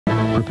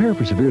Prepare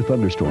for severe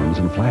thunderstorms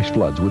and flash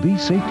floods with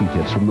these safety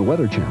tips from the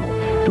Weather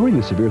Channel. During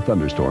a severe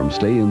thunderstorm,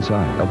 stay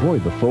inside.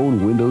 Avoid the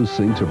phone, windows,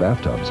 sinks, or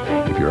bathtubs.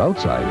 If you're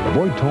outside,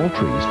 avoid tall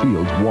trees,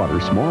 fields,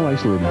 water, small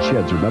isolated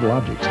sheds, or metal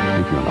objects.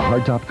 If you're in a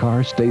hardtop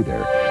car, stay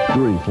there.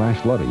 During flash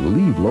flooding,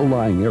 leave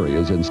low-lying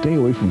areas and stay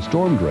away from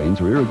storm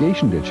drains or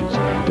irrigation ditches.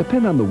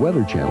 Depend on the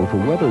Weather Channel for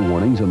weather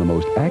warnings and the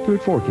most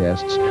accurate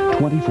forecasts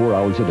 24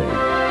 hours a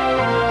day.